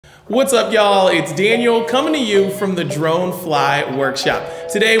What's up, y'all? It's Daniel coming to you from the Dronefly workshop.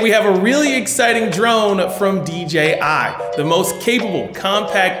 Today we have a really exciting drone from DJI, the most capable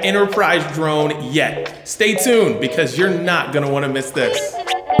compact enterprise drone yet. Stay tuned because you're not gonna want to miss this.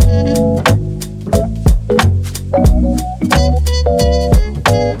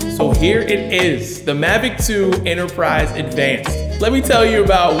 So here it is, the Mavic 2 Enterprise Advanced. Let me tell you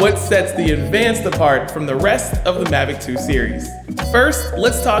about what sets the Advanced apart from the rest of the Mavic 2 series. First,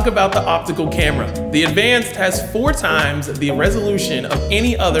 let's talk about the optical camera. The Advanced has 4 times the resolution of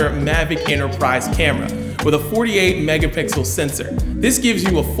any other Mavic Enterprise camera with a 48 megapixel sensor. This gives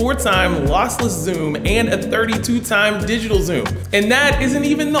you a 4-time lossless zoom and a 32-time digital zoom. And that isn't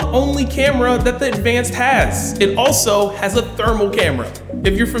even the only camera that the Advanced has. It also has a thermal camera.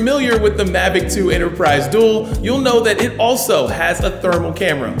 If you're familiar with the Mavic 2 Enterprise Dual, you'll know that it also has a thermal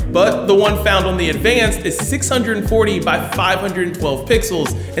camera. But the one found on the Advanced is 640 by 512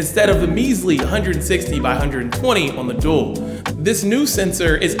 pixels instead of the measly 160 by 120 on the Dual. This new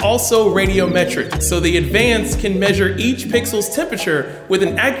sensor is also radiometric, so the Advanced can measure each pixel's temperature with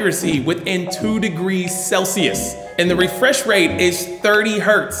an accuracy within 2 degrees Celsius. And the refresh rate is 30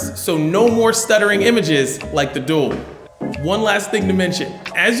 Hertz, so no more stuttering images like the Dual. One last thing to mention.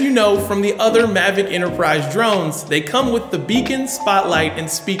 As you know from the other Mavic Enterprise drones, they come with the beacon, spotlight, and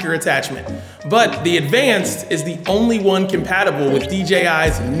speaker attachment. But the Advanced is the only one compatible with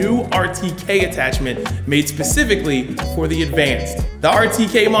DJI's new RTK attachment made specifically for the Advanced. The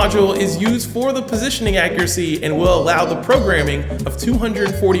RTK module is used for the positioning accuracy and will allow the programming of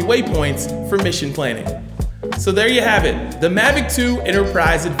 240 waypoints for mission planning. So there you have it, the Mavic 2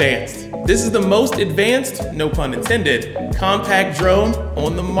 Enterprise Advanced. This is the most advanced, no pun intended, compact drone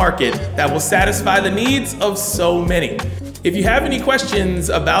on the market that will satisfy the needs of so many. If you have any questions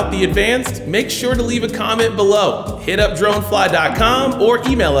about the Advanced, make sure to leave a comment below. Hit up dronefly.com or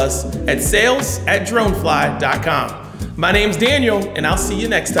email us at sales@dronefly.com. My name's Daniel, and I'll see you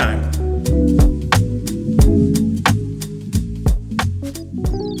next time.